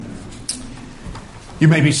You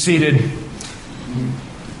may be seated.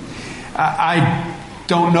 I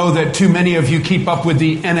don't know that too many of you keep up with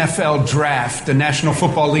the NFL draft, the National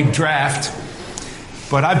Football League draft,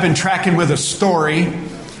 but I've been tracking with a story,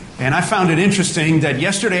 and I found it interesting that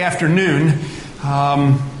yesterday afternoon,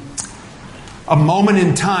 a moment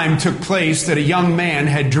in time took place that a young man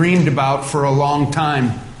had dreamed about for a long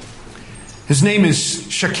time. His name is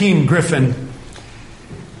Shaquem Griffin.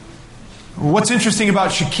 What's interesting about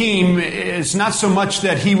Shaquem is not so much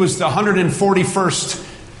that he was the 141st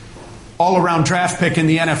all-around draft pick in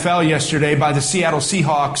the NFL yesterday by the Seattle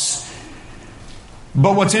Seahawks.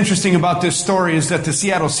 But what's interesting about this story is that the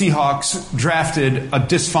Seattle Seahawks drafted a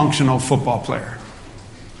dysfunctional football player.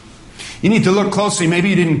 You need to look closely. Maybe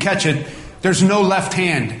you didn't catch it. There's no left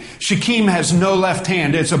hand. Shaquem has no left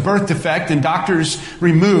hand. It's a birth defect, and doctors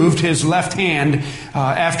removed his left hand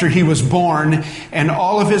after he was born. And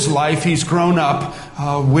all of his life, he's grown up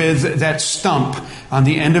with that stump on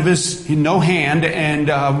the end of his no hand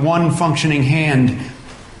and one functioning hand.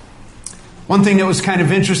 One thing that was kind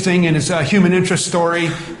of interesting, and it's a human interest story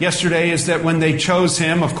yesterday, is that when they chose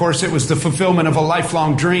him, of course, it was the fulfillment of a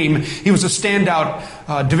lifelong dream. He was a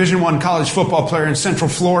standout Division I college football player in Central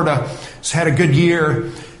Florida. He's had a good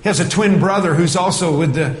year. He has a twin brother who's also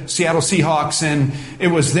with the Seattle Seahawks, and it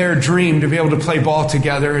was their dream to be able to play ball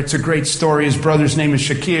together. It's a great story. His brother's name is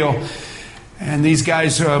Shaquille. And these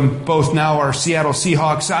guys both now are Seattle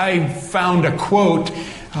Seahawks. I found a quote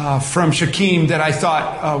from Shaquem that I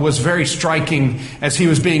thought was very striking as he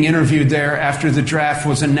was being interviewed there after the draft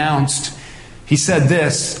was announced. He said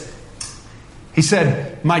this. He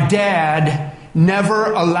said, "My dad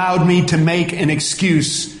never allowed me to make an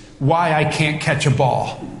excuse why I can't catch a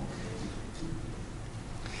ball."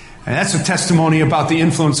 And that's a testimony about the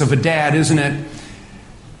influence of a dad, isn't it?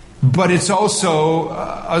 But it's also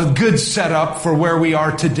a good setup for where we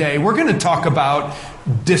are today. We're going to talk about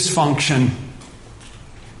dysfunction.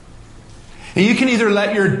 And you can either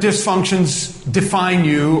let your dysfunctions define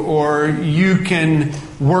you, or you can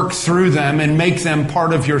work through them and make them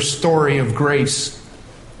part of your story of grace.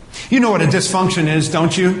 You know what a dysfunction is,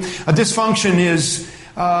 don't you? A dysfunction is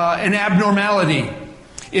an abnormality.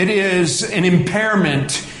 It is an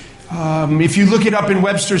impairment. If you look it up in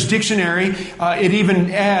Webster's dictionary, it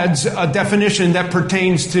even adds a definition that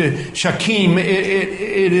pertains to Shaquem.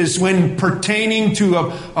 It is when pertaining to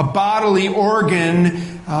a bodily organ,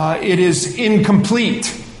 it is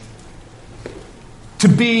incomplete. To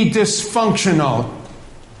be dysfunctional,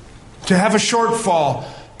 to have a shortfall,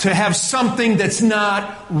 to have something that's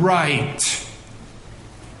not right.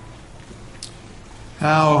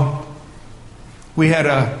 Now, we had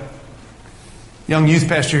a young youth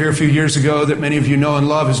pastor here a few years ago that many of you know and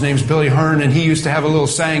love. His name's Billy Hearn, and he used to have a little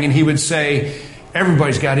saying, and he would say,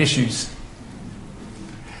 "Everybody's got issues."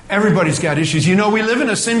 Everybody's got issues. You know, we live in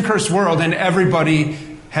a sin-cursed world, and everybody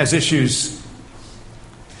has issues.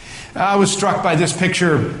 I was struck by this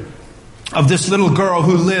picture of this little girl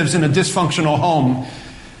who lives in a dysfunctional home.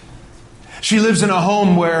 She lives in a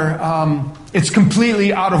home where it's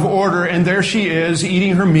completely out of order, and there she is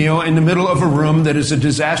eating her meal in the middle of a room that is a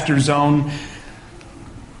disaster zone.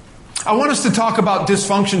 I want us to talk about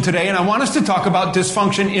dysfunction today, and I want us to talk about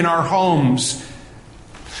dysfunction in our homes.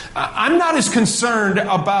 I'm not as concerned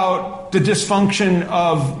about the dysfunction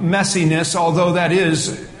of messiness, although that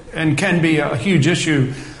is and can be a huge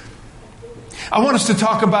issue. I want us to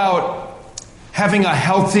talk about having a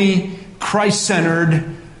healthy, Christ-centered,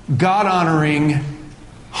 God-honoring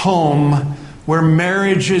home where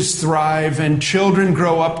marriages thrive and children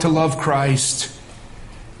grow up to love Christ,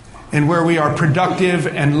 and where we are productive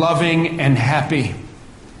and loving and happy.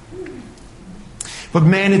 But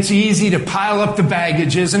man, it's easy to pile up the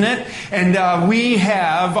baggage, isn't it? And we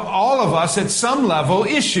have, all of us at some level,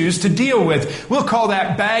 issues to deal with. We'll call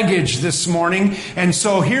that baggage this morning. And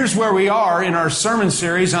so here's where we are in our sermon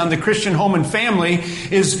series on the Christian home and family,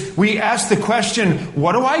 is we ask the question,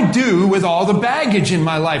 what do I do with all the baggage in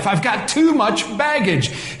my life? I've got too much baggage.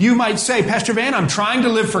 You might say, "Pastor Van, I'm trying to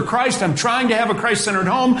live for Christ. I'm trying to have a Christ-centered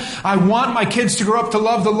home. I want my kids to grow up to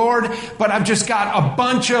love the Lord, but I've just got a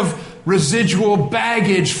bunch of residual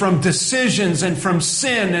baggage from decisions and from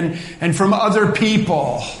sin and from other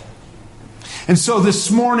people." And so this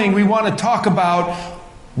morning we want to talk about,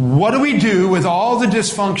 what do we do with all the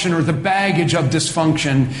dysfunction or the baggage of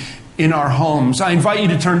dysfunction in our homes? I invite you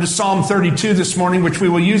to turn to Psalm 32 this morning, which we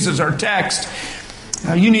will use as our text.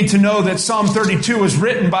 You need to know that Psalm 32 was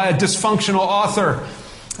written by a dysfunctional author,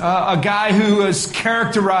 a guy who is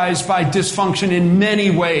characterized by dysfunction in many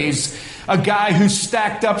ways. A guy who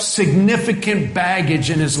stacked up significant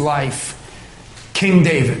baggage in his life. King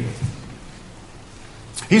David.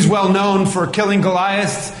 He's well known for killing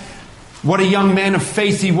Goliath. What a young man of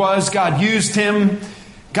faith he was. God used him.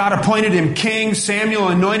 God appointed him king. Samuel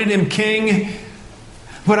anointed him king.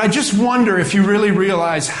 But I just wonder if you really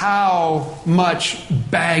realize how much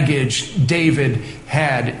baggage David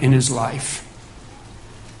had in his life.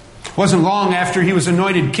 It wasn't long after he was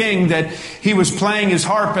anointed king that he was playing his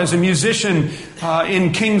harp as a musician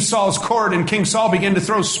in King Saul's court, and King Saul began to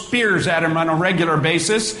throw spears at him on a regular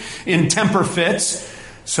basis in temper fits.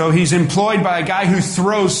 So he's employed by a guy who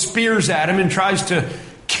throws spears at him and tries to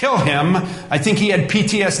kill him. I think he had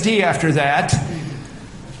PTSD after that.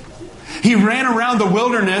 He ran around the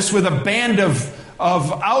wilderness with a band of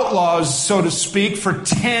outlaws, so to speak, for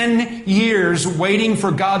 10 years, waiting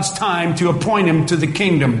for God's time to appoint him to the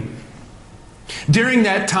kingdom. During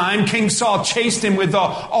that time, King Saul chased him with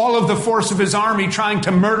all of the force of his army, trying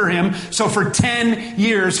to murder him. So for 10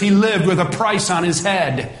 years, he lived with a price on his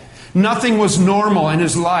head. Nothing was normal in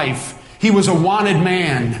his life. He was a wanted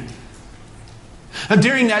man. And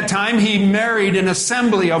during that time, he married an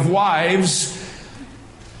assembly of wives.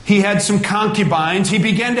 He had some concubines. He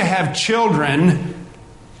began to have children.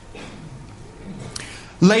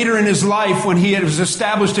 Later in his life, when he was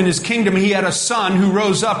established in his kingdom, he had a son who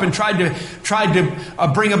rose up and tried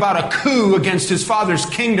to bring about a coup against his father's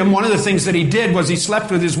kingdom. One of the things that he did was he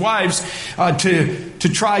slept with his wives to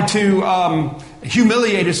try to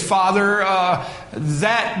humiliate his father.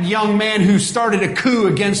 That young man who started a coup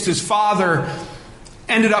against his father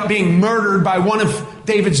ended up being murdered by one of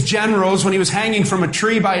David's generals when he was hanging from a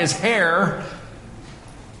tree by his hair.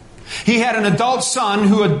 He had an adult son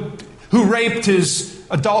who raped his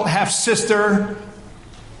adult half-sister.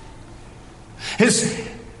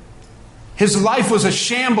 His life was a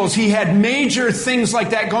shambles. He had major things like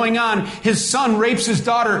that going on. His son rapes his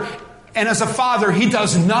daughter, and as a father, he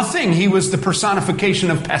does nothing. He was the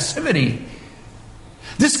personification of passivity.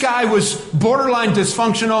 This guy was borderline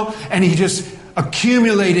dysfunctional, and he just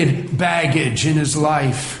accumulated baggage in his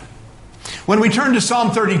life. When we turn to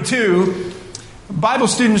Psalm 32, Bible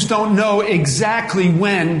students don't know exactly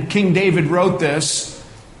when King David wrote this.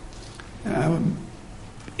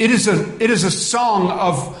 It is a song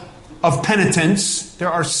of penitence. There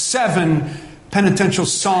are 7 penitential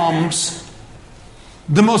psalms.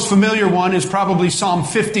 The most familiar one is probably Psalm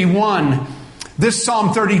 51. This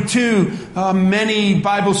Psalm 32, many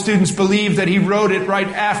Bible students believe that he wrote it right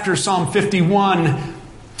after Psalm 51.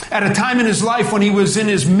 At a time in his life when he was in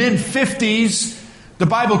his mid-50s, the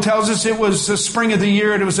Bible tells us it was the spring of the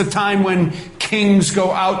year. It was a time when kings go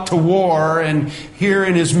out to war. And here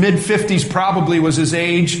in his mid-50s probably was his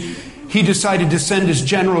age. He decided to send his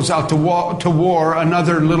generals out to war.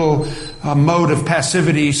 Another little mode of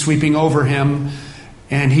passivity sweeping over him.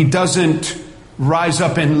 And he doesn't rise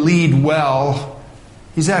up and lead well.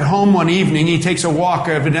 He's at home one evening. He takes a walk.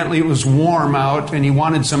 Evidently it was warm out and he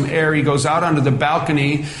wanted some air. He goes out onto the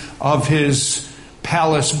balcony of his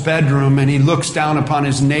palace bedroom and he looks down upon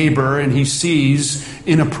his neighbor and he sees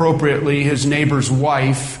inappropriately his neighbor's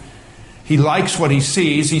wife. He likes what he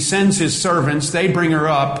sees. He sends his servants. They bring her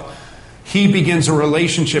up. He begins a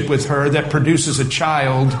relationship with her that produces a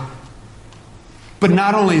child. But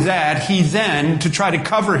not only that, he then, to try to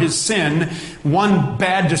cover his sin, one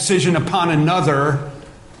bad decision upon another,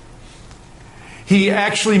 he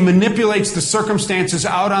actually manipulates the circumstances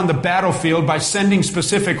out on the battlefield by sending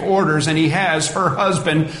specific orders, and he has her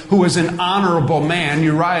husband, who is an honorable man,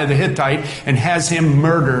 Uriah the Hittite, and has him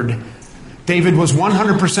murdered. David was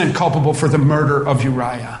 100% culpable for the murder of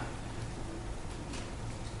Uriah.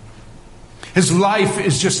 His life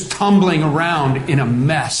is just tumbling around in a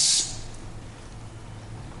mess.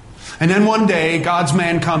 And then one day, God's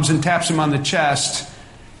man comes and taps him on the chest.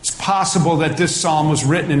 It's possible that this psalm was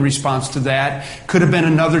written in response to that. Could have been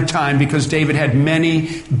another time because David had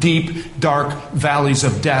many deep, dark valleys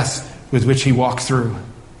of death with which he walked through.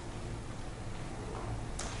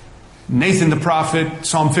 Nathan the prophet,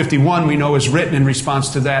 Psalm 51, we know is written in response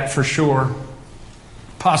to that for sure.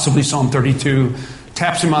 Possibly Psalm 32.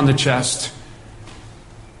 Taps him on the chest.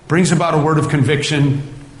 Brings about a word of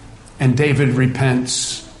conviction. And David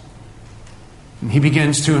repents. And he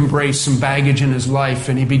begins to embrace some baggage in his life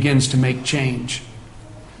and he begins to make change.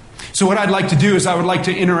 So what I'd like to do is I would like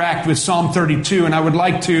to interact with Psalm 32 and I would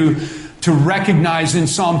like to recognize in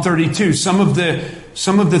Psalm 32 some of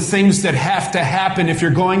the things that have to happen if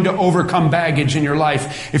you're going to overcome baggage in your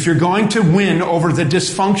life. If you're going to win over the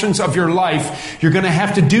dysfunctions of your life, you're going to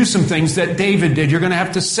have to do some things that David did. You're going to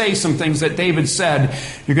have to say some things that David said.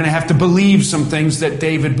 You're going to have to believe some things that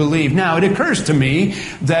David believed. Now, it occurs to me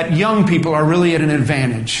that young people are really at an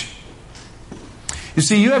advantage. You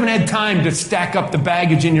see, you haven't had time to stack up the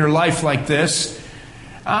baggage in your life like this.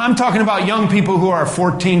 I'm talking about young people who are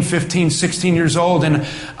 14, 15, 16 years old. And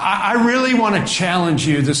I really want to challenge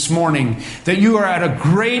you this morning that you are at a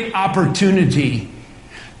great opportunity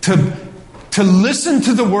to listen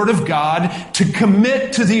to the Word of God, to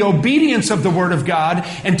commit to the obedience of the Word of God,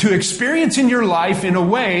 and to experience in your life in a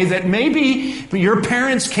way that maybe your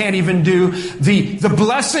parents can't even do, the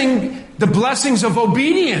blessings of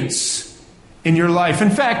obedience in your life.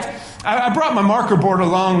 In fact, I brought my marker board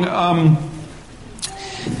along.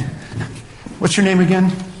 What's your name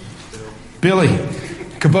again? Billy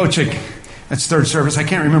Kabocik. That's third service. I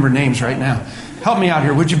can't remember names right now. Help me out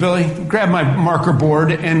here, would you, Billy? Grab my marker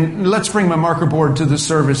board, and let's bring my marker board to the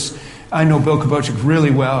service. I know Bill Kabocik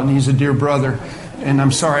really well, and he's a dear brother. And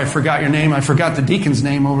I'm sorry I forgot your name. I forgot the deacon's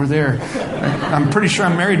name over there. I'm pretty sure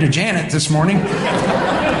I'm married to Janet this morning.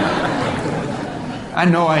 I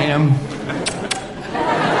know I am.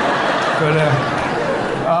 But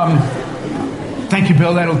thank you,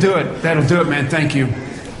 Bill. That'll do it. That'll do it, man. Thank you.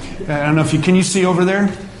 I don't know if can you see over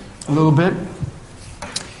there a little bit?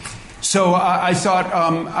 So I thought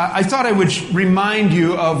I would remind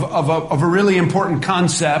you of a really important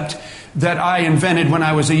concept that I invented when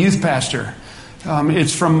I was a youth pastor.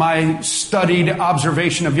 It's from my studied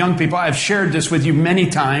observation of young people. I've shared this with you many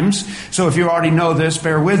times. So if you already know this,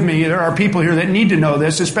 bear with me. There are people here that need to know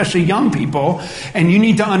this, especially young people. And you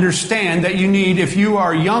need to understand that if you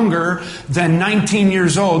are younger than 19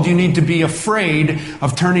 years old, you need to be afraid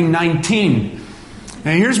of turning 19.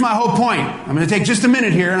 Now, here's my whole point. I'm going to take just a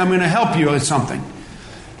minute here, and I'm going to help you with something.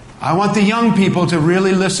 I want the young people to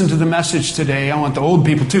really listen to the message today. I want the old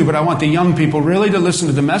people too, but I want the young people really to listen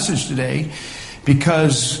to the message today,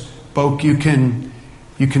 because, Boke, you can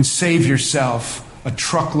save yourself a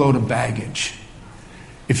truckload of baggage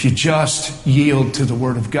if you just yield to the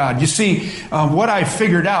Word of God. You see, what I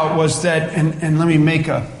figured out was that, and let me make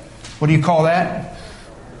what do you call that?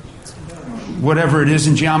 Whatever it is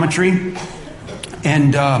in geometry.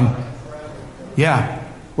 And,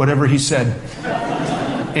 whatever he said.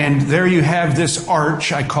 And there you have this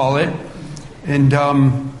arch, I call it. And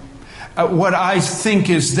what I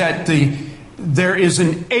think is that there is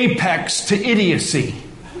an apex to idiocy.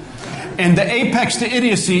 And the apex to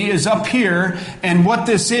idiocy is up here. And what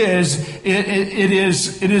this is, it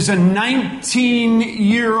is a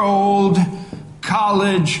 19-year-old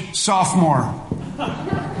college sophomore.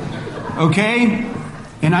 Okay?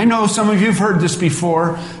 And I know some of you have heard this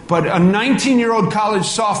before, but a 19-year-old college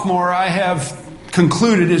sophomore, I have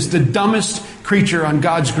concluded, is the dumbest creature on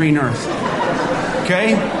God's green earth.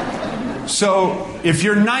 Okay? So if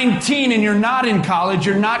you're 19 and you're not in college,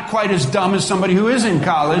 you're not quite as dumb as somebody who is in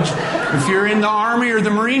college. If you're in the Army or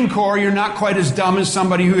the Marine Corps, you're not quite as dumb as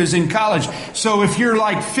somebody who is in college. So if you're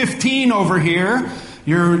like 15 over here,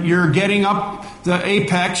 you're getting up the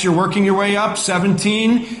apex, you're working your way up,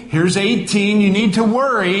 17, here's 18, you need to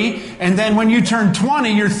worry, and then when you turn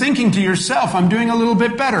 20, you're thinking to yourself, I'm doing a little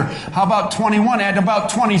bit better. How about 21? At about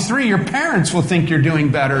 23, your parents will think you're doing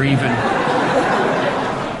better even.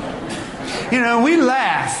 We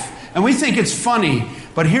laugh, and we think it's funny,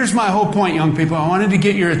 but here's my whole point, young people. I wanted to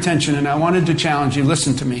get your attention, and I wanted to challenge you.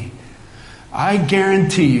 Listen to me. I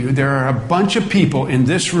guarantee you there are a bunch of people in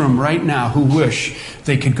this room right now who wish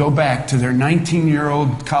they could go back to their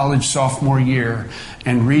 19-year-old college sophomore year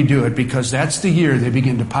and redo it, because that's the year they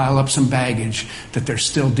begin to pile up some baggage that they're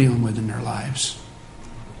still dealing with in their lives.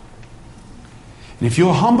 And if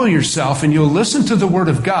you'll humble yourself and you'll listen to the Word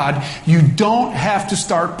of God, you don't have to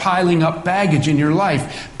start piling up baggage in your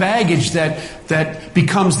life. Baggage that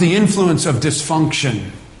becomes the influence of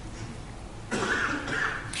dysfunction.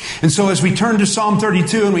 And so as we turn to Psalm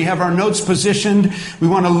 32 and we have our notes positioned, we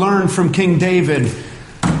want to learn from King David.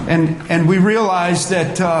 And we realize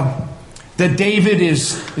that David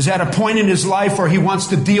is at a point in his life where he wants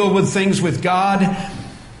to deal with things with God.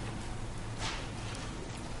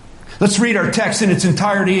 Let's read our text in its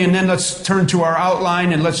entirety, and then let's turn to our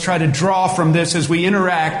outline, and let's try to draw from this as we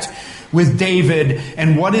interact with David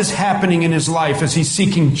and what is happening in his life as he's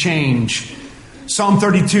seeking change. Psalm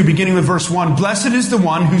 32, beginning with verse 1. Blessed is the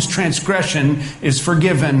one whose transgression is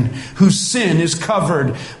forgiven, whose sin is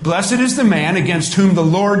covered. Blessed is the man against whom the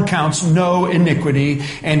Lord counts no iniquity,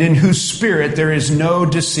 and in whose spirit there is no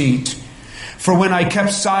deceit. For when I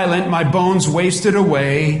kept silent, my bones wasted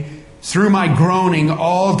away through my groaning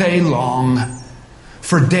all day long.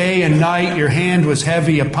 For day and night your hand was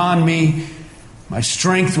heavy upon me. My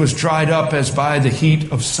strength was dried up as by the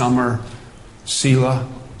heat of summer. Selah.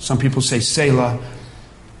 Some people say Selah.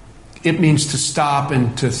 It means to stop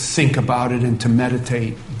and to think about it and to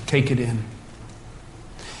meditate. Take it in.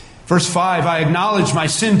 Verse 5, I acknowledged my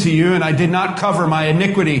sin to you, and I did not cover my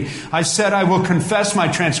iniquity. I said, I will confess my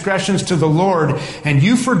transgressions to the Lord, and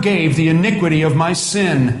you forgave the iniquity of my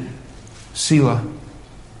sin. Selah.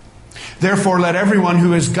 Therefore, let everyone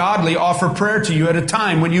who is godly offer prayer to you at a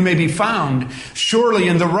time when you may be found. Surely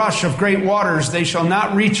in the rush of great waters they shall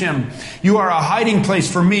not reach him. You are a hiding place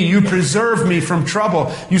for me. You preserve me from trouble.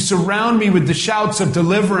 You surround me with the shouts of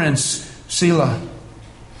deliverance. Selah.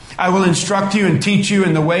 I will instruct you and teach you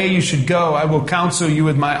in the way you should go. I will counsel you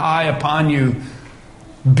with my eye upon you.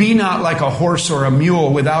 Be not like a horse or a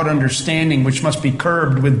mule without understanding, which must be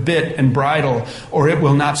curbed with bit and bridle, or it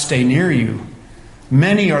will not stay near you.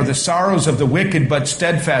 Many are the sorrows of the wicked, but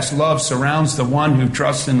steadfast love surrounds the one who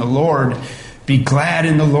trusts in the Lord. Be glad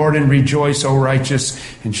in the Lord and rejoice, O righteous,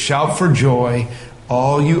 and shout for joy,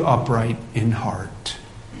 all you upright in heart.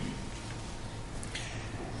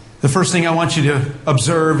 The first thing I want you to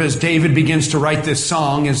observe as David begins to write this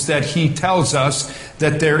song is that he tells us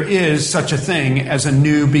that there is such a thing as a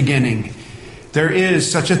new beginning. There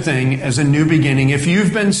is such a thing as a new beginning. If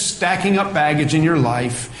you've been stacking up baggage in your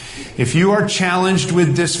life, if you are challenged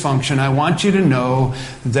with dysfunction, I want you to know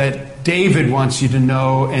that David wants you to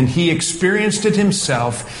know, and he experienced it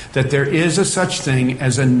himself, that there is a such thing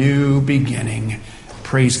as a new beginning.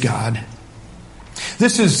 Praise God.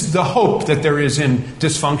 This is the hope that there is in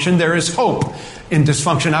dysfunction. There is hope in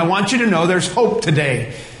dysfunction. I want you to know there's hope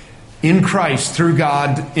today in Christ, through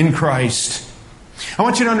God, in Christ. I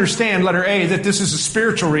want you to understand, letter A, that this is a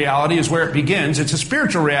spiritual reality is where it begins. It's a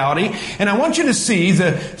spiritual reality. And I want you to see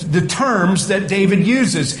the terms that David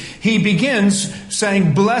uses. He begins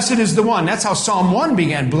saying, blessed is the one. That's how Psalm 1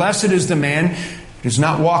 began. Blessed is the man who does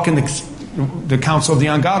not walk in the counsel of the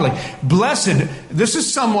ungodly. Blessed, this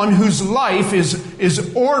is someone whose life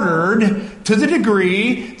is ordered to the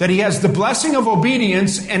degree that he has the blessing of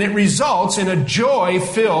obedience, and it results in a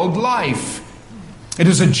joy-filled life. It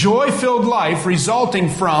is a joy-filled life resulting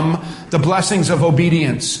from the blessings of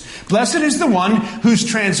obedience. Blessed is the one whose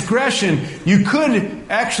transgression, you could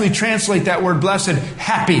actually translate that word blessed,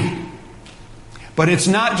 happy. But it's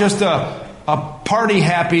not just a party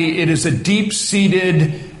happy, it is a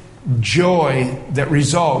deep-seated joy that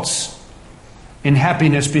results in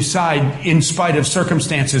happiness in spite of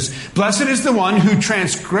circumstances. Blessed is the one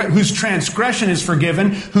whose transgression is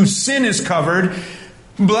forgiven, whose sin is covered.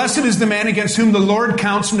 Blessed is the man against whom the Lord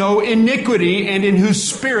counts no iniquity, and in whose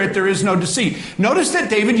spirit there is no deceit. Notice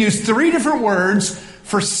that David used 3 different words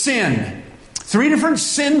for sin. 3 different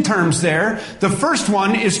sin terms there. The first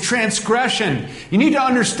one is transgression. You need to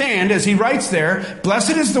understand, as he writes there,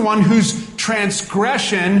 blessed is the one whose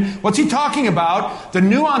transgression, what's he talking about? The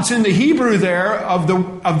nuance in the Hebrew there of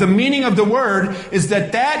the meaning of the word is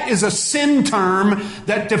that is a sin term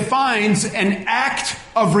that defines an act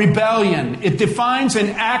of rebellion. It defines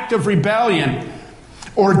an act of rebellion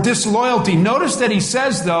or disloyalty. Notice that he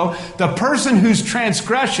says, though, the person whose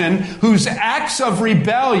transgression, whose acts of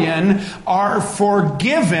rebellion are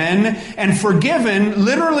forgiven, and forgiven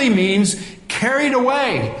literally means carried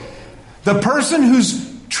away. The person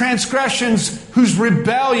whose transgressions, whose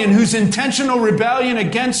rebellion, whose intentional rebellion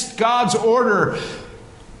against God's order,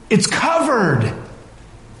 it's covered.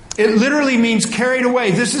 It literally means carried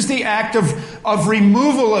away. This is the act of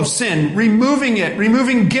removal of sin, removing it,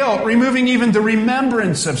 removing guilt, removing even the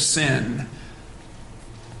remembrance of sin.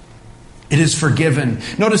 It is forgiven.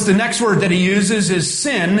 Notice the next word that he uses is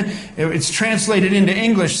sin. It's translated into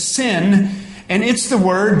English, sin, and it's the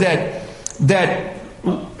word that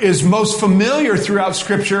is most familiar throughout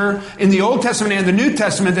Scripture in the Old Testament and the New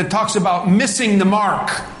Testament that talks about missing the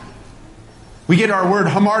mark. We get our word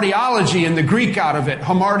hamartiology in the Greek out of it.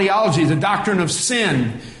 Hamartiology, the doctrine of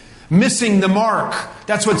sin. Missing the mark.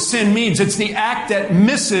 That's what sin means. It's the act that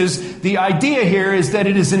misses. The idea here is that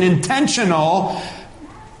it is an intentional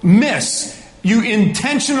miss. You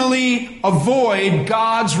intentionally avoid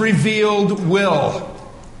God's revealed will.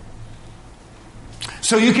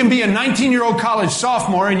 So you can be a 19-year-old college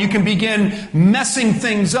sophomore and you can begin messing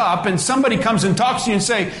things up, and somebody comes and talks to you and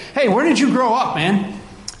say, hey, where did you grow up, man?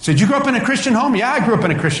 So did you grow up in a Christian home? Yeah, I grew up in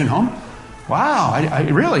a Christian home. Wow, I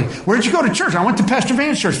really? Where did you go to church? I went to Pastor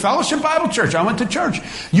Van's church, Fellowship Bible Church. I went to church.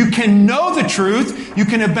 You can know the truth. You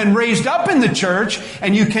can have been raised up in the church,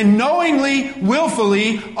 and you can knowingly,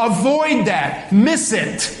 willfully avoid that. Miss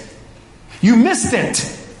it. You missed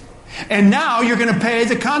it. And now you're going to pay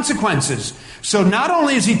the consequences. So not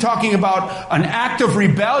only is he talking about an act of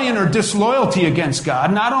rebellion or disloyalty against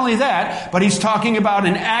God, not only that, but he's talking about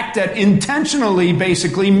an act that intentionally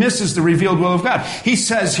basically misses the revealed will of God. He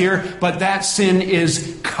says here, but that sin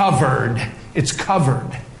is covered. It's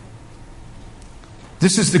covered.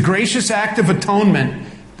 This is the gracious act of atonement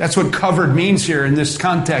That's what covered means here in this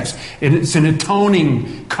context. It's an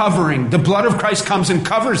atoning covering. The blood of Christ comes and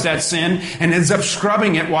covers that sin and ends up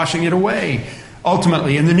scrubbing it, washing it away.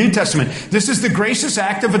 Ultimately, in the New Testament, this is the gracious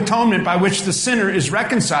act of atonement by which the sinner is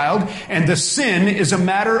reconciled and the sin is a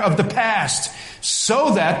matter of the past,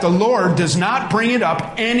 so that the Lord does not bring it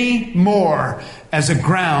up anymore as a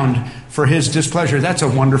ground for his displeasure. That's a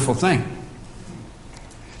wonderful thing.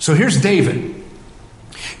 So here's David.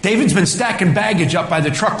 David's been stacking baggage up by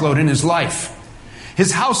the truckload in his life.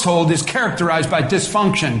 His household is characterized by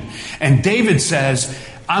dysfunction. And David says,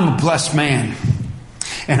 I'm a blessed man.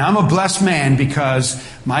 And I'm a blessed man because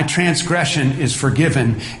my transgression is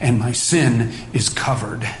forgiven and my sin is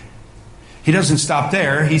covered. He doesn't stop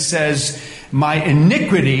there. He says, my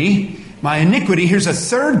iniquity, here's a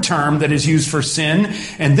third term that is used for sin.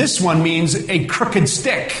 And this one means a crooked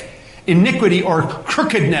stick. Iniquity or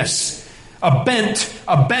crookedness. A bent,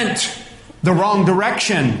 the wrong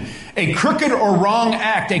direction. A crooked or wrong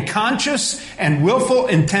act, a conscious and willful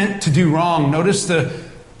intent to do wrong. Notice the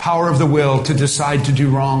power of the will to decide to do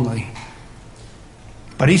wrongly.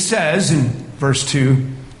 But he says in verse 2,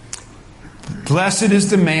 blessed is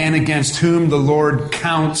the man against whom the Lord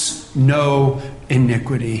counts no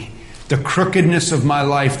iniquity. The crookedness of my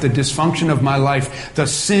life, the dysfunction of my life, the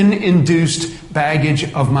sin-induced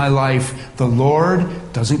baggage of my life, the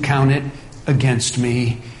Lord doesn't count it against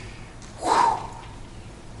me. Whew.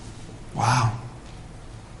 Wow.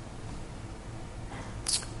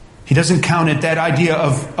 He doesn't count it. That idea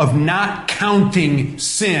of not counting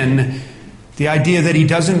sin, the idea that he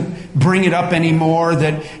doesn't bring it up anymore,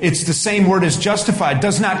 that it's the same word as justified,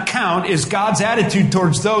 does not count, is God's attitude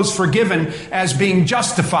towards those forgiven as being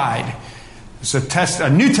justified. It's a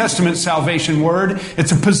New Testament salvation word.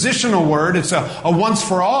 It's a positional word. It's a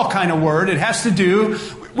once-for-all kind of word. It has to do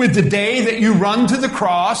with the day that you run to the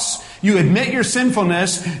cross, you admit your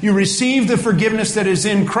sinfulness, you receive the forgiveness that is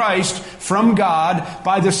in Christ from God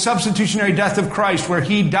by the substitutionary death of Christ, where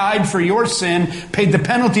he died for your sin, paid the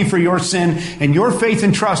penalty for your sin, and your faith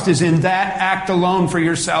and trust is in that act alone for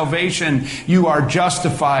your salvation. You are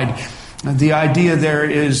justified. The idea there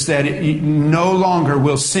is that no longer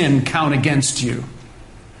will sin count against you.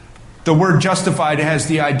 The word justified has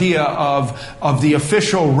the idea of the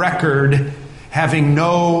official record having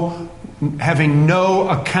no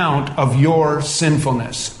account of your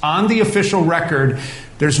sinfulness. On the official record,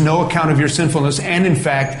 there's no account of your sinfulness. And in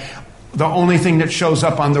fact, the only thing that shows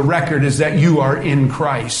up on the record is that you are in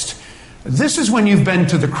Christ. This is when you've been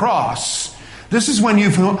to the cross. This is when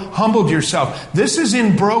you've humbled yourself. This is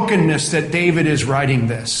in brokenness that David is writing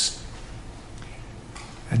this.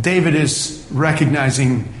 David is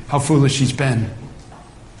recognizing how foolish he's been.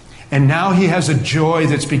 And now he has a joy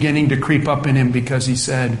that's beginning to creep up in him because he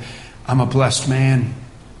said, I'm a blessed man.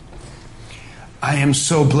 I am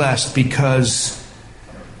so blessed because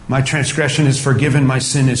my transgression is forgiven, my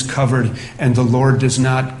sin is covered, and the Lord does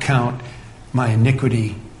not count my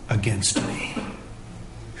iniquity against me.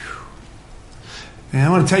 And I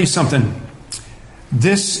want to tell you something.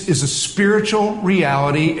 This is a spiritual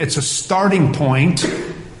reality. It's a starting point.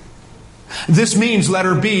 This means,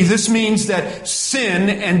 letter B, this means that sin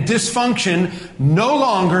and dysfunction no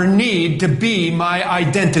longer need to be my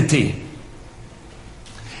identity.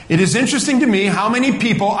 It is interesting to me how many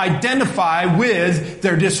people identify with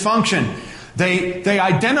their dysfunction. They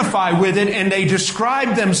identify with it and they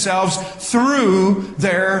describe themselves through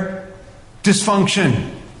their dysfunction.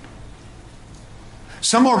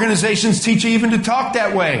 Some organizations teach you even to talk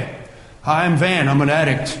that way. Hi, I'm Van. I'm an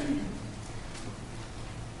addict.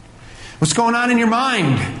 What's going on in your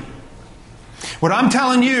mind? What I'm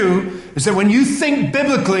telling you is that when you think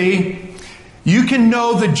biblically, you can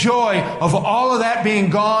know the joy of all of that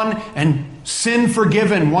being gone and sin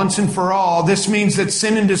forgiven once and for all. This means that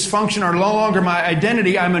sin and dysfunction are no longer my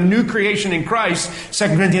identity. I'm a new creation in Christ,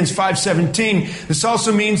 2 Corinthians 5:17. This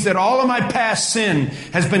also means that all of my past sin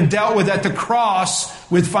has been dealt with at the cross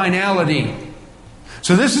with finality.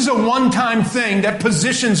 So this is a one-time thing that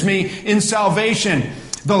positions me in salvation.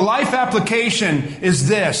 The life application is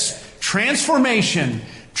this. Transformation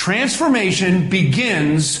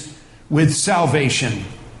begins with salvation.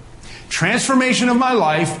 Transformation of my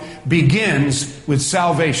life begins with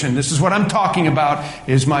salvation. This is what I'm talking about,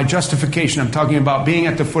 is my justification. I'm talking about being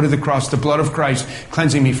at the foot of the cross, the blood of Christ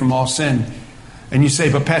cleansing me from all sin. And you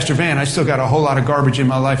say, but Pastor Van, I still got a whole lot of garbage in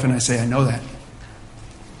my life. And I say, I know that.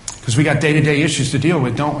 Because we got day-to-day issues to deal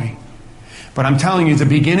with, don't we? But I'm telling you, the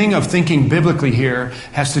beginning of thinking biblically here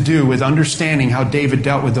has to do with understanding how David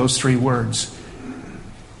dealt with those three words.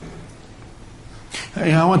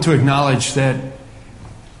 I want to acknowledge that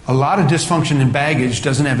A lot of dysfunction and baggage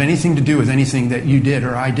doesn't have anything to do with anything that you did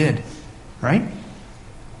or I did. Right?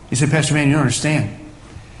 You say, Pastor Van, you don't understand.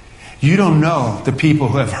 You don't know the people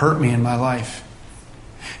who have hurt me in my life.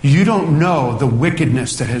 You don't know the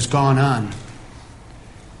wickedness that has gone on.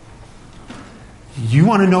 You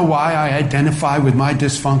want to know why I identify with my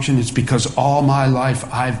dysfunction? It's because all my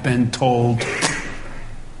life I've been told.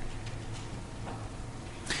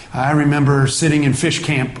 I remember sitting in fish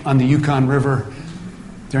camp on the Yukon River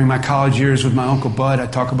during my college years with my Uncle Bud. I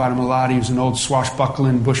talk about him a lot. He was an old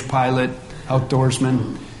swashbuckling bush pilot,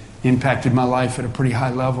 outdoorsman. He impacted my life at a pretty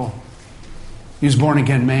high level. He was a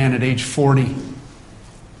born-again man at age 40.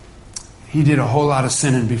 He did a whole lot of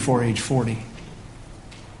sinning before age 40.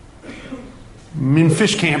 In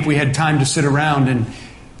fish camp, we had time to sit around, and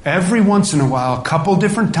every once in a while, a couple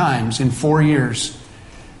different times in 4 years,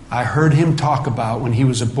 I heard him talk about when he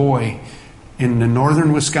was a boy in the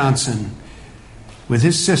northern Wisconsin with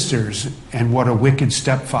his sisters and what a wicked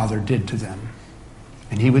stepfather did to them.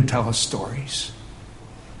 And he would tell us stories.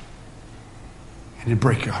 And it'd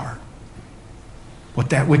break your heart.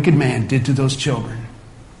 What that wicked man did to those children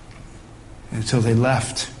until they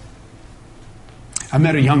left. I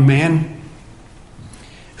met a young man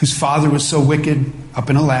whose father was so wicked up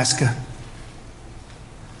in Alaska.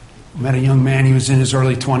 I met a young man, he was in his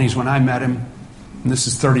early 20s when I met him. And this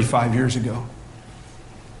is 35 years ago.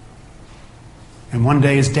 And one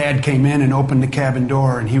day his dad came in and opened the cabin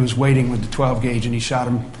door, and he was waiting with the 12 gauge, and he shot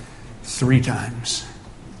him 3 times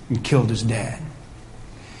and killed his dad.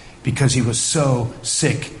 Because he was so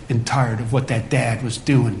sick and tired of what that dad was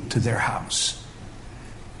doing to their house,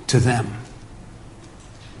 to them.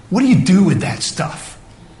 What do you do with that stuff?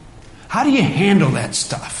 How do you handle that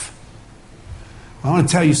stuff? Well, I want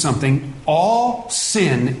to tell you something. All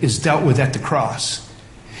sin is dealt with at the cross.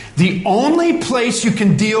 The only place you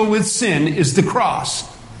can deal with sin is the cross.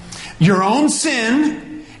 Your own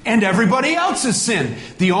sin and everybody else's sin.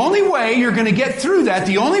 The only way you're going to get through that,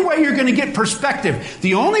 the only way you're going to get perspective,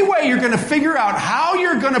 the only way you're going to figure out how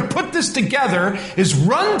you're going to put this together is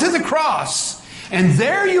run to the cross. And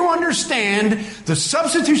there you understand the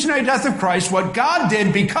substitutionary death of Christ, what God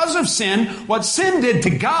did because of sin, what sin did to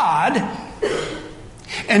God.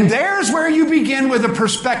 And there's where you begin with a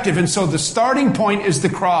perspective. And so the starting point is the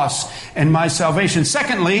cross and my salvation.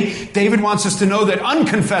 Secondly, David wants us to know that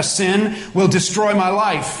unconfessed sin will destroy my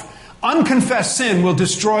life. Unconfessed sin will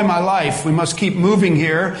destroy my life. We must keep moving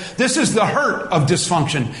here. This is the hurt of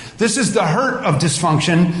dysfunction. This is the hurt of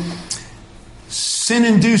dysfunction.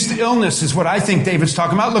 Sin-induced illness is what I think David's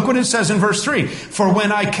talking about. Look what it says in verse 3. For when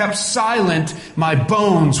I kept silent, my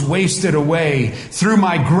bones wasted away through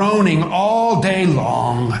my groaning all day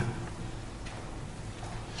long.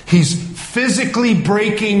 He's physically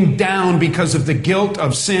breaking down because of the guilt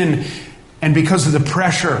of sin and because of the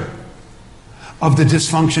pressure of the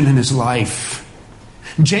dysfunction in his life.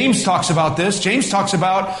 James talks about this. James talks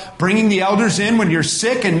about bringing the elders in when you're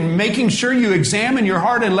sick and making sure you examine your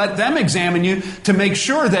heart and let them examine you to make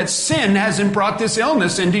sure that sin hasn't brought this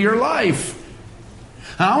illness into your life.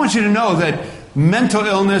 Now, I want you to know that mental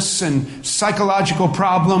illness and psychological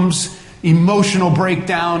problems, emotional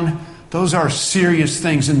breakdown, those are serious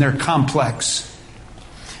things and they're complex.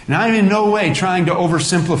 And I'm in no way trying to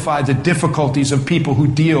oversimplify the difficulties of people who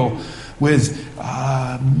deal with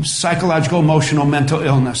psychological, emotional, mental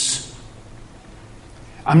illness.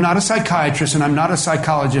 I'm not a psychiatrist and I'm not a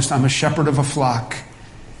psychologist. I'm a shepherd of a flock.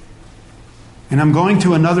 And I'm going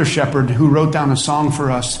to another shepherd who wrote down a song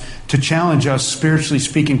for us to challenge us, spiritually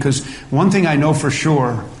speaking, because one thing I know for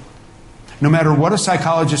sure, no matter what a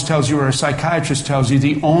psychologist tells you or a psychiatrist tells you,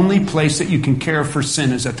 the only place that you can care for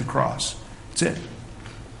sin is at the cross. That's it.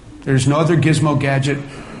 There's no other gizmo, gadget,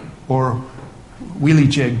 or wheelie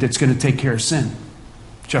jig that's going to take care of sin.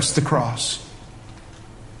 Just the cross.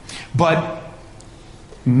 But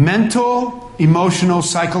mental, emotional,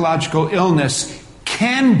 psychological illness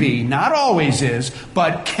can be, not always is,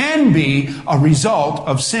 but can be a result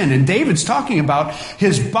of sin. And David's talking about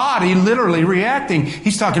his body literally reacting.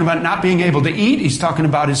 He's talking about not being able to eat. He's talking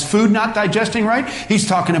about his food not digesting right. He's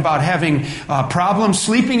talking about having problems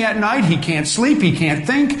sleeping at night. He can't sleep. He can't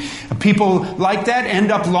think. People like that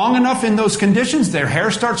end up long enough in those conditions. Their hair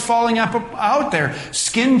starts falling out. Their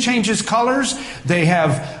skin changes colors. They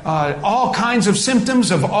have all kinds of symptoms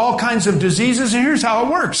of all kinds of diseases. And here's how it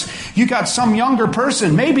works. You got some younger person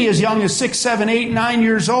person, maybe as young as 6, 7, 8, 9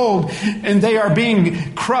 years old, and they are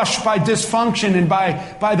being crushed by dysfunction and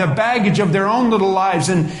by the baggage of their own little lives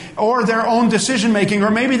or their own decision making. Or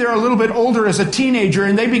maybe they're a little bit older as a teenager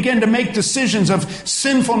and they begin to make decisions of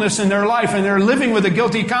sinfulness in their life, and they're living with a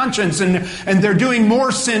guilty conscience, and they're doing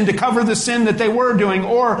more sin to cover the sin that they were doing,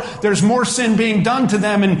 or there's more sin being done to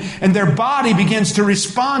them, and their body begins to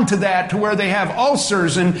respond to that, to where they have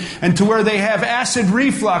ulcers and to where they have acid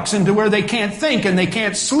reflux and to where they can't think and they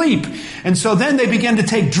can't sleep. And so then they begin to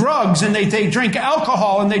take drugs and they drink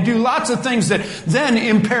alcohol and they do lots of things that then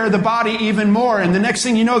impair the body even more. And the next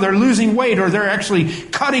thing you know, they're losing weight, or they're actually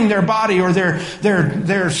cutting their body, or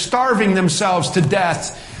they're starving themselves to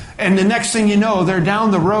death. And the next thing you know, they're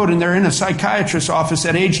down the road and they're in a psychiatrist's office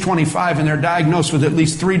at age 25 and they're diagnosed with at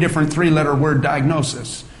least 3 different 3-letter word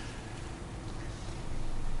diagnoses.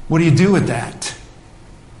 What do you do with that?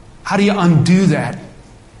 How do you undo that?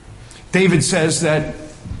 David says that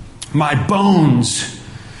my bones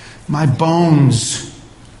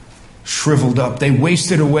shriveled up. They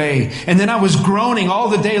wasted away. And then I was groaning all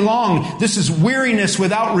the day long. This is weariness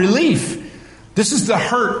without relief. This is the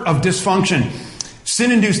hurt of dysfunction.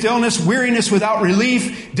 Sin-induced illness, weariness without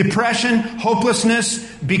relief, depression, hopelessness,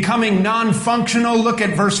 becoming non-functional. Look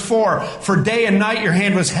at verse 4. For day and night your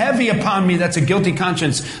hand was heavy upon me. That's a guilty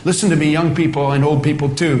conscience. Listen to me, young people and old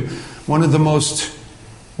people too. One of the most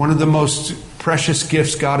precious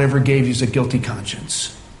gifts God ever gave you is a guilty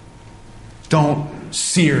conscience. Don't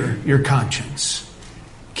sear your conscience.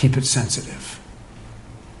 Keep it sensitive.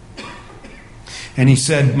 And he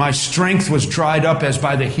said, my strength was dried up as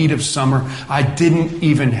by the heat of summer. I didn't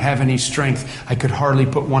even have any strength. I could hardly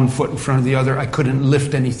put one foot in front of the other. I couldn't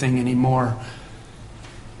lift anything anymore.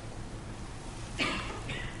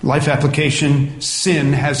 Life application,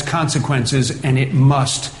 sin has consequences and it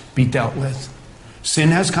must be dealt with. Sin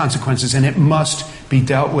has consequences and it must be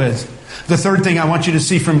dealt with. The third thing I want you to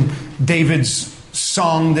see from David's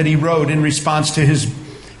song that he wrote in response to his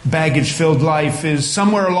baggage-filled life is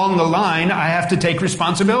somewhere along the line, I have to take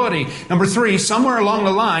responsibility. Number 3, somewhere along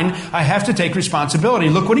the line, I have to take responsibility.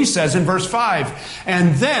 Look what he says in verse 5.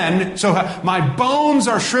 And then, so my bones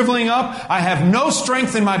are shriveling up. I have no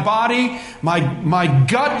strength in my body. My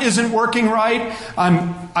gut isn't working right.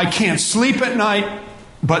 I can't sleep at night.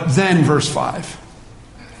 But then, verse 5,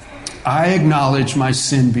 I acknowledge my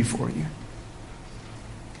sin before you.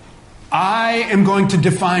 I am going to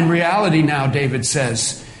define reality now, David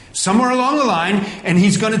says. Somewhere along the line, and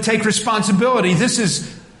he's going to take responsibility. This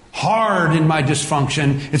is hard in my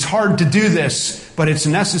dysfunction. It's hard to do this, but it's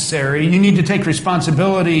necessary. You need to take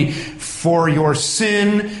responsibility for your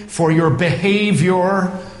sin, for your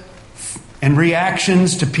behavior and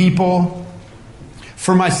reactions to people,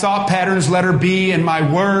 for my thought patterns, letter B, and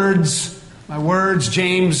my words.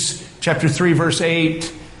 James chapter 3, verse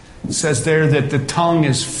 8 says there that the tongue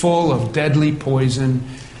is full of deadly poison.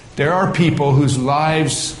 There are people whose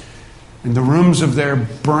lives and the rooms of their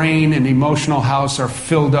brain and emotional house are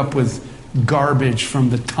filled up with garbage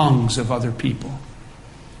from the tongues of other people.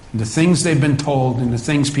 And the things they've been told and the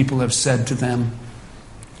things people have said to them.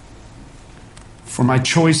 For my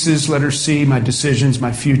choices, letter C, my decisions,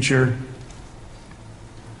 my future.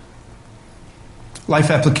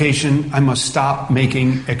 Life application, I must stop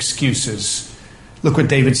making excuses. Look what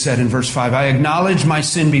David said in verse 5. I acknowledge my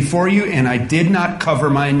sin before you, and I did not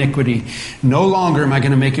cover my iniquity. No longer am I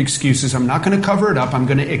going to make excuses. I'm not going to cover it up. I'm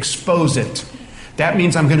going to expose it. That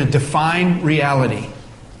means I'm going to define reality.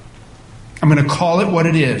 I'm going to call it what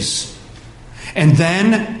it is. And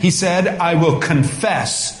then, he said, I will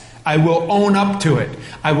confess. I will own up to it.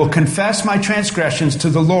 I will confess my transgressions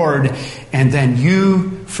to the Lord, and then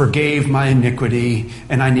you forgave my iniquity.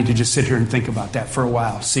 And I need to just sit here and think about that for a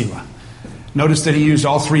while. Selah. Notice that he used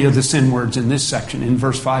all 3 of the sin words in this section, in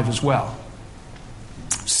verse 5 as well.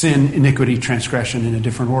 Sin, iniquity, transgression in a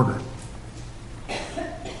different order.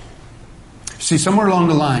 See, somewhere along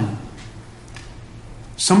the line,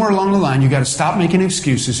 you got to stop making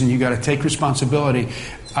excuses and you got to take responsibility.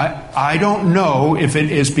 I don't know if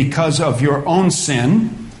it is because of your own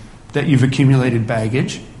sin that you've accumulated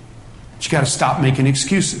baggage, but you got to stop making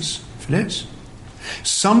excuses if it is.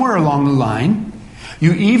 Somewhere along the line,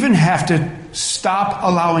 you even have to stop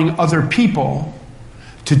allowing other people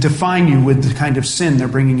to define you with the kind of sin they're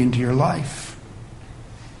bringing into your life.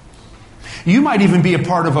 You might even be a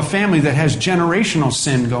part of a family that has generational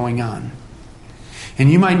sin going on.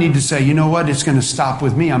 And you might need to say, you know what, it's going to stop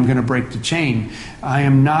with me. I'm going to break the chain. I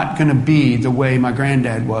am not going to be the way my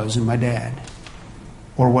granddad was and my dad.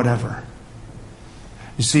 Or whatever.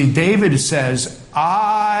 You see, David says,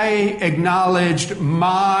 I acknowledged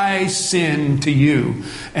my sin to you,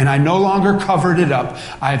 and I no longer covered it up.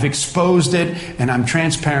 I've exposed it, and I'm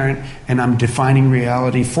transparent, and I'm defining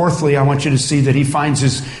reality. Fourthly, I want you to see that he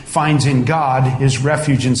finds in God his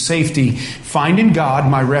refuge and safety. Find in God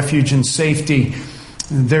my refuge and safety.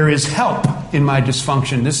 There is help in my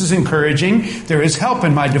dysfunction. This is encouraging. There is help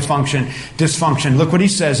in my dysfunction. Look what he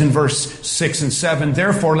says in verse 6 and 7.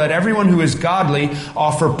 Therefore, let everyone who is godly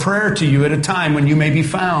offer prayer to you at a time when you may be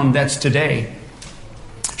found. That's today.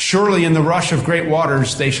 Surely in the rush of great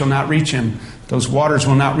waters they shall not reach him. Those waters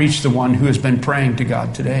will not reach the one who has been praying to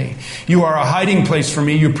God today. You are a hiding place for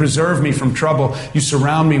me. You preserve me from trouble. You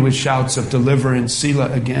surround me with shouts of deliverance.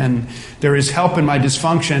 Selah again. There is help in my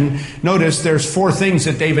dysfunction. Notice there's 4 things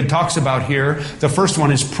that David talks about here. The first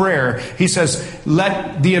one is prayer. He says,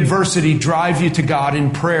 let the adversity drive you to God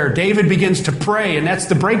in prayer. David begins to pray, and that's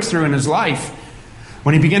the breakthrough in his life.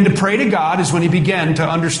 When he began to pray to God is when he began to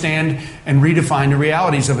understand and redefine the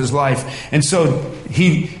realities of his life. And so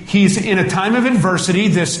he's in a time of adversity.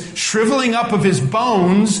 This shriveling up of his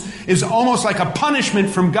bones is almost like a punishment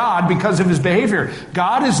from God because of his behavior.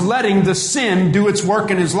 God is letting the sin do its work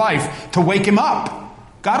in his life to wake him up.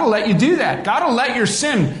 God will let you do that. God will let your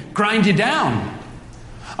sin grind you down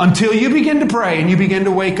until you begin to pray and you begin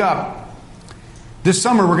to wake up. This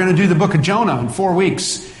summer we're going to do the book of Jonah in 4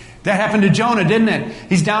 weeks. That happened to Jonah, didn't it?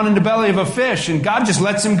 He's down in the belly of a fish, and God just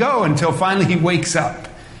lets him go until finally he wakes up.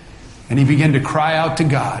 And he began to cry out to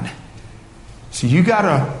God. So you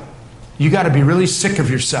gotta be really sick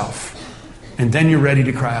of yourself, and then you're ready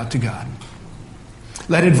to cry out to God.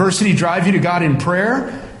 Let adversity drive you to God in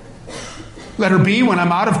prayer. Let her be when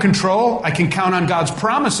I'm out of control, I can count on God's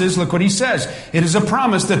promises. Look what he says. It is a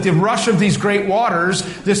promise that the rush of these great waters,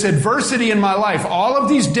 this adversity in my life, all of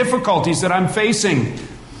these difficulties that I'm facing,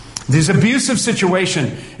 this abusive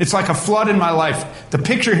situation, it's like a flood in my life. The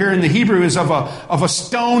picture here in the Hebrew is of a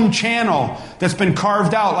stone channel that's been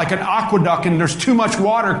carved out like an aqueduct, and there's too much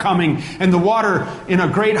water coming, and the water in a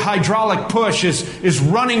great hydraulic push is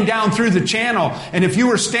running down through the channel. And if you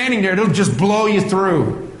were standing there, it'll just blow you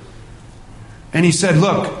through. And he said,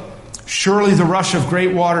 look, surely the rush of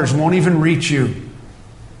great waters won't even reach you.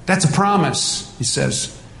 That's a promise, he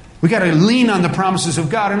says. We got to lean on the promises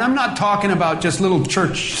of God. And I'm not talking about just little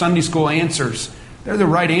church Sunday school answers. They're the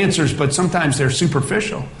right answers, but sometimes they're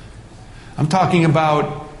superficial. I'm talking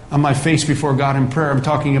about on my face before God in prayer. I'm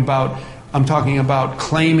talking about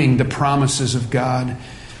claiming the promises of God.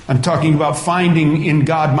 I'm talking about finding in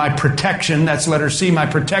God my protection. That's letter C, my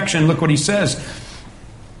protection. Look what he says.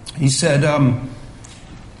 He said,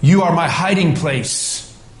 you are my hiding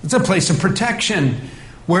place. It's a place of protection.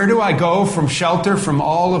 Where do I go from shelter from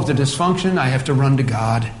all of the dysfunction? I have to run to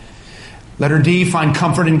God. Letter D, find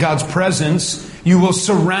comfort in God's presence. You will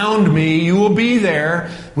surround me. You will be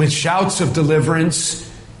there with shouts of deliverance.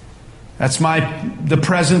 That's the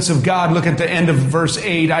presence of God. Look at the end of verse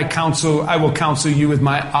 8. I will counsel you with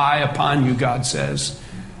my eye upon you, God says.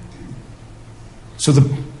 So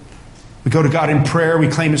we go to God in prayer. We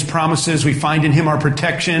claim his promises. We find in him our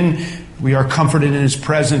protection. We are comforted in his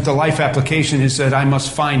presence. The life application is that I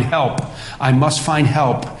must find help. I must find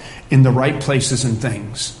help in the right places and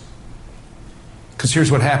things. Because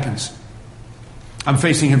here's what happens. I'm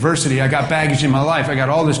facing adversity. I got baggage in my life. I got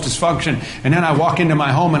all this dysfunction. And then I walk into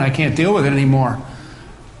my home and I can't deal with it anymore.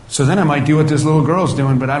 So then I might do what this little girl's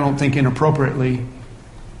doing, but I don't think inappropriately.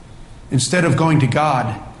 Instead of going to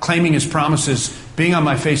God, claiming his promises, being on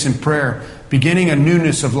my face in prayer, beginning a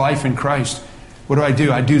newness of life in Christ, what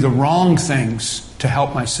do? I do the wrong things to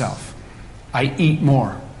help myself. I eat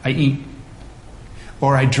more.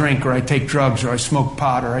 Or I drink, or I take drugs, or I smoke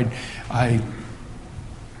pot, or I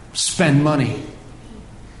spend money.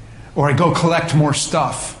 Or I go collect more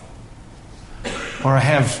stuff. Or I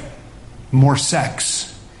have more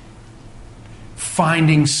sex.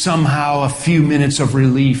 Finding somehow a few minutes of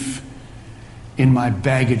relief in my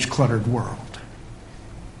baggage-cluttered world.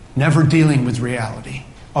 Never dealing with reality.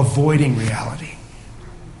 Avoiding reality.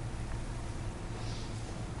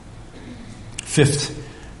 Fifth,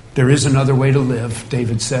 there is another way to live,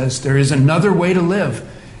 David says. There is another way to live.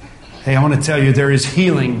 Hey, I want to tell you, there is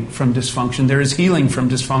healing from dysfunction. There is healing from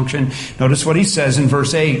dysfunction. Notice what he says in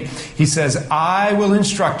verse 8. He says, I will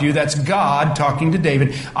instruct you. That's God talking to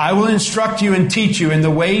David. I will instruct you and teach you in the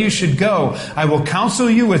way you should go. I will counsel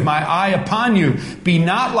you with my eye upon you. Be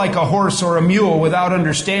not like a horse or a mule without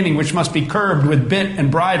understanding, which must be curbed with bit and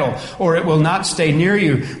bridle, or it will not stay near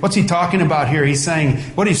you. What's he talking about here?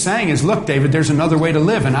 What he's saying is, look, David, there's another way to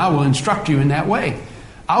live, and I will instruct you in that way.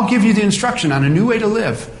 I'll give you the instruction on a new way to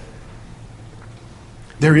live.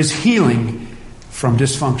 There is healing from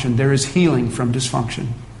dysfunction. There is healing from dysfunction.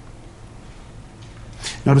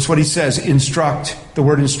 Notice what he says, instruct, the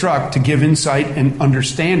word instruct, to give insight and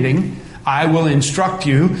understanding. I will instruct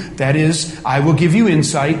you, that is, I will give you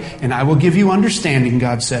insight and I will give you understanding,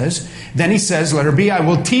 God says. Then he says, letter B, I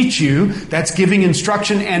will teach you. That's giving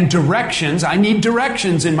instruction and directions. I need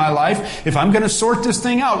directions in my life. If I'm going to sort this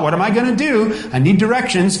thing out, what am I going to do? I need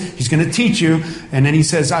directions. He's going to teach you. And then he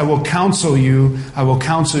says, I will counsel you. I will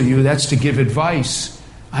counsel you. That's to give advice.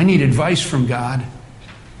 I need advice from God.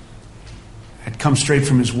 It comes straight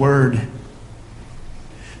from His Word.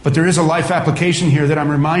 But there is a life application here that I'm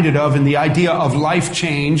reminded of, and the idea of life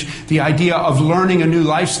change, the idea of learning a new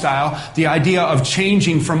lifestyle, the idea of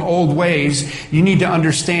changing from old ways. You need to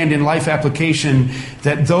understand in life application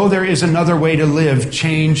that though there is another way to live,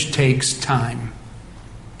 change takes time.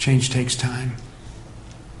 Change takes time.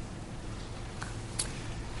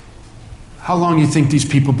 How long do you think these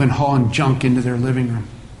people have been hauling junk into their living room?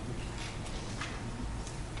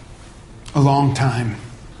 A long time.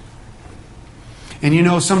 And you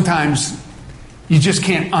know, sometimes you just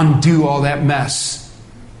can't undo all that mess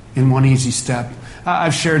in one easy step.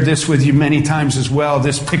 I've shared this with you many times as well,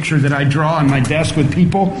 this picture that I draw on my desk with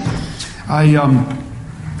people.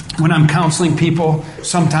 When I'm counseling people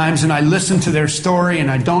sometimes and I listen to their story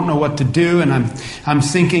and I don't know what to do, and I'm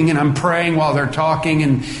thinking and I'm praying while they're talking,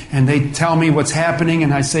 and they tell me what's happening,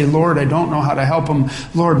 and I say, Lord, I don't know how to help them.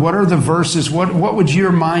 Lord, what are the verses? What would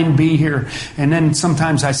your mind be here? And then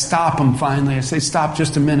sometimes I stop them finally. I say, stop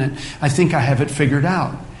just a minute. I think I have it figured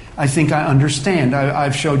out. I think I understand.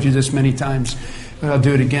 I've showed you this many times, but I'll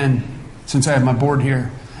do it again since I have my board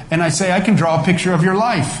here. And I say, I can draw a picture of your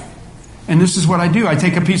life. And this is what I do. I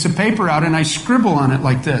take a piece of paper out and I scribble on it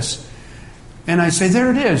like this. And I say,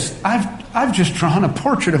 there it is. I've just drawn a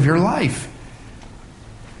portrait of your life.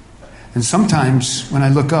 And sometimes when I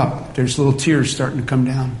look up, there's little tears starting to come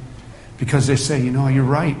down. Because they say, you know, you're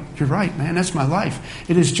right, man, that's my life.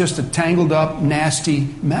 It is just a tangled up, nasty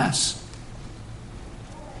mess.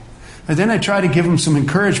 And then I try to give them some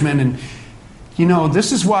encouragement. And, you know,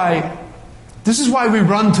 this is why we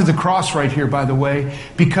run to the cross right here, by the way,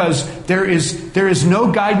 because there is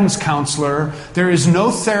no guidance counselor, there is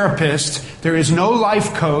no therapist, there is no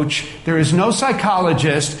life coach, there is no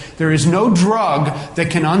psychologist, there is no drug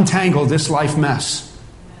that can untangle this life mess.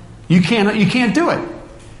 You can't do it.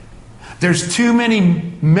 There's too many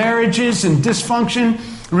marriages and dysfunction.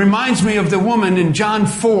 It reminds me of the woman in John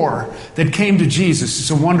 4 that came to Jesus.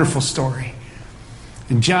 It's a wonderful story.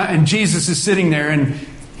 And Jesus is sitting there, and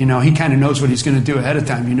you know, he kind of knows what he's going to do ahead of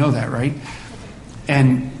time. You know that, right?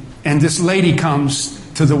 And this lady comes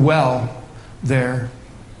to the well there.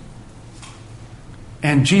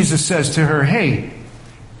 And Jesus says to her, hey,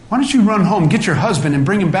 why don't you run home, get your husband and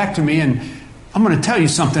bring him back to me, and I'm going to tell you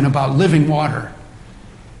something about living water.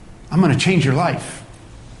 I'm going to change your life.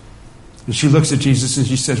 And she looks at Jesus and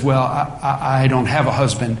she says, well, I don't have a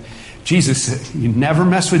husband. Jesus said, you never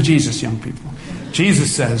mess with Jesus, young people.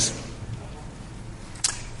 Jesus says,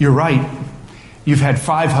 you're right. You've had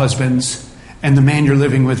 5 husbands, and the man you're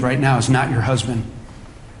living with right now is not your husband.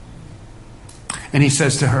 And he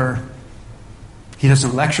says to her, he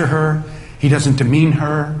doesn't lecture her, he doesn't demean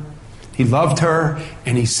her, he loved her,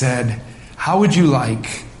 and he said, how would you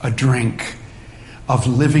like a drink of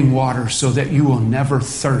living water so that you will never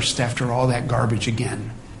thirst after all that garbage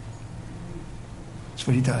again? That's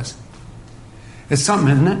what he does. It's something,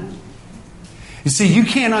 isn't it? You see, you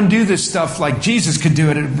can't undo this stuff like Jesus could do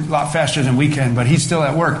it a lot faster than we can, but he's still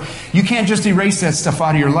at work. You can't just erase that stuff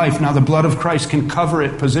out of your life. Now the blood of Christ can cover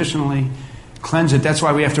it positionally, cleanse it. That's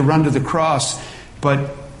why we have to run to the cross. But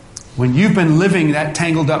when you've been living that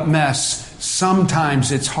tangled up mess,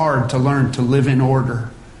 sometimes it's hard to learn to live in order.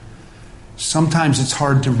 Sometimes it's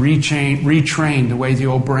hard to retrain the way the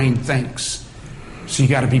old brain thinks. So you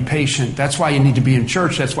got to be patient. That's why you need to be in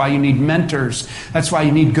church. That's why you need mentors. That's why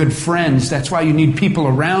you need good friends. That's why you need people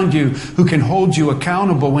around you who can hold you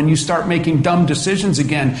accountable when you start making dumb decisions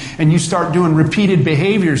again and you start doing repeated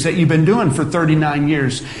behaviors that you've been doing for 39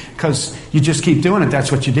 years because you just keep doing it. That's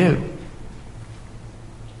what you do.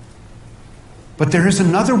 But there is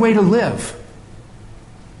another way to live.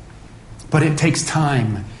 But it takes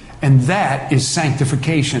time. And that is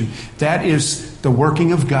sanctification. That is the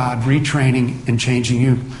working of God, retraining and changing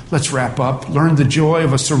you. Let's wrap up. Learn the joy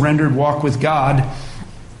of a surrendered walk with God.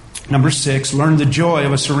 Number 6, learn the joy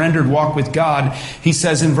of a surrendered walk with God. He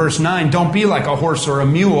says in verse 9, don't be like a horse or a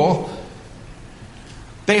mule.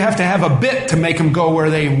 They have to have a bit to make them go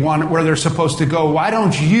where they're supposed to go. Why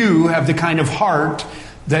don't you have the kind of heart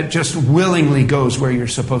that just willingly goes where you're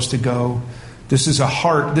supposed to go? This is the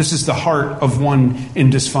heart of one in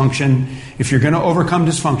dysfunction. If you're going to overcome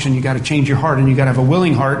dysfunction, you got to change your heart, and you got to have a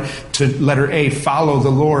willing heart to, letter A, follow the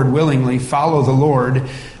Lord willingly, follow the Lord.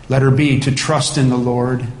 Letter B, to trust in the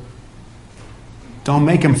Lord. Don't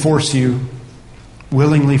make him force you.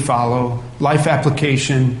 Willingly follow. Life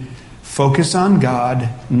application. Focus on God,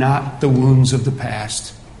 not the wounds of the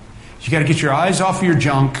past. You got to get your eyes off your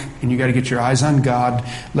junk, and you got to get your eyes on God.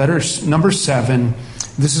 Letter number 7.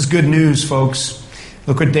 This is good news, folks.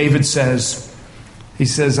 Look what David says. He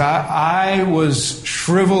says, I was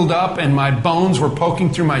shriveled up and my bones were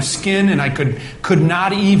poking through my skin and I could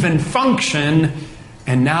not even function,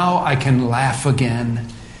 and now I can laugh again.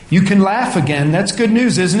 You can laugh again. That's good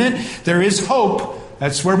news, isn't it? There is hope.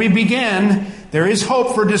 That's where we began. There is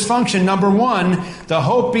hope for dysfunction. Number 1, the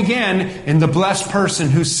hope began in the blessed person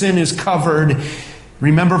whose sin is covered.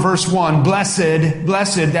 Remember verse 1, blessed,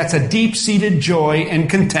 that's a deep-seated joy and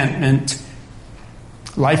contentment.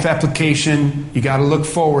 Life application, you got to look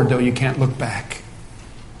forward, though you can't look back.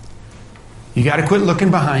 You got to quit looking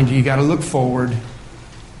behind you. You got to look forward.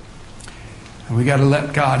 And we got to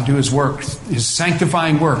let God do His work, His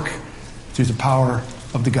sanctifying work, through the power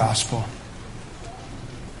of the gospel.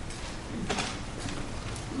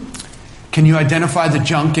 Can you identify the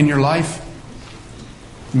junk in your life?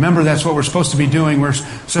 Remember, that's what we're supposed to be doing. We're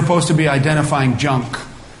supposed to be identifying junk,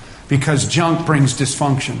 because junk brings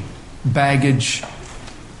dysfunction, baggage.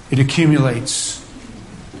 It accumulates.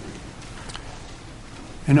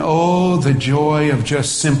 And oh, the joy of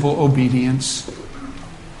just simple obedience.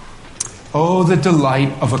 Oh, the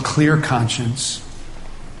delight of a clear conscience.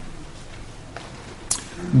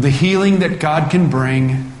 The healing that God can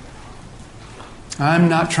bring. I'm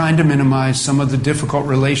not trying to minimize some of the difficult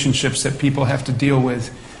relationships that people have to deal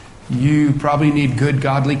with. You probably need good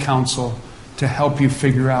godly counsel to help you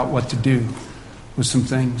figure out what to do with some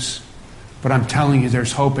things. But I'm telling you,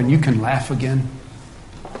 there's hope, and you can laugh again.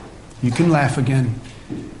 You can laugh again.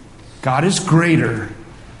 God is greater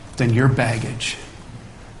than your baggage.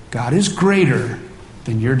 God is greater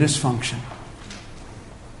than your dysfunction.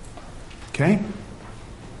 Okay?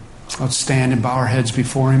 Let's stand and bow our heads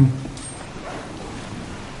before Him.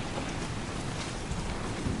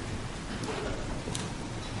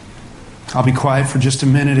 I'll be quiet for just a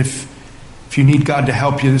minute. If you need God to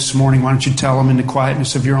help you this morning, why don't you tell Him in the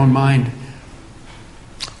quietness of your own mind.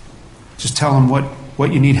 Just tell Him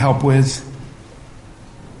what you need help with.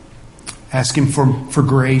 Ask Him for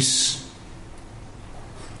grace.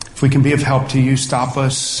 If we can be of help to you, stop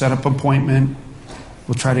us, set up an appointment.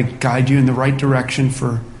 We'll try to guide you in the right direction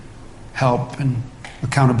for help and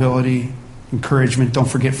accountability, encouragement. Don't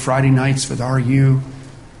forget Friday nights with RU.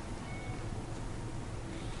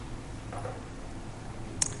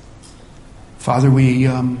 Father, we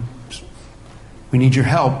need your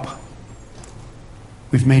help.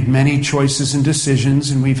 We've made many choices and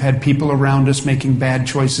decisions, and we've had people around us making bad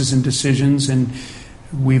choices and decisions, and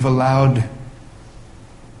we've allowed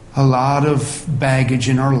a lot of baggage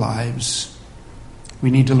in our lives.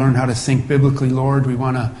 We need to learn how to think biblically, Lord. We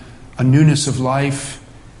want a newness of life,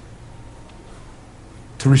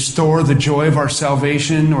 to restore the joy of our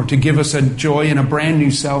salvation, or to give us a joy in a brand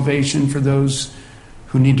new salvation for those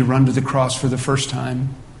who need to run to the cross for the first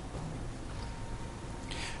time.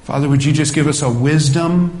 Father, would you just give us a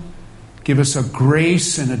wisdom, give us a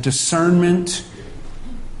grace and a discernment,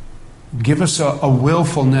 give us a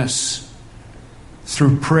willfulness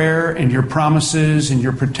through prayer and your promises and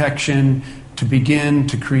your protection to begin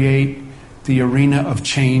to create the arena of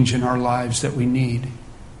change in our lives that we need.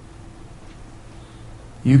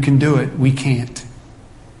 You can do it. We can't.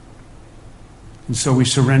 And so we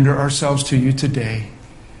surrender ourselves to you today,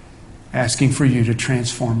 asking for you to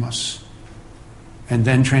transform us, and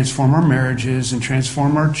then transform our marriages and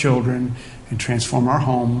transform our children and transform our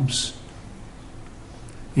homes.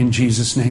 In Jesus' name.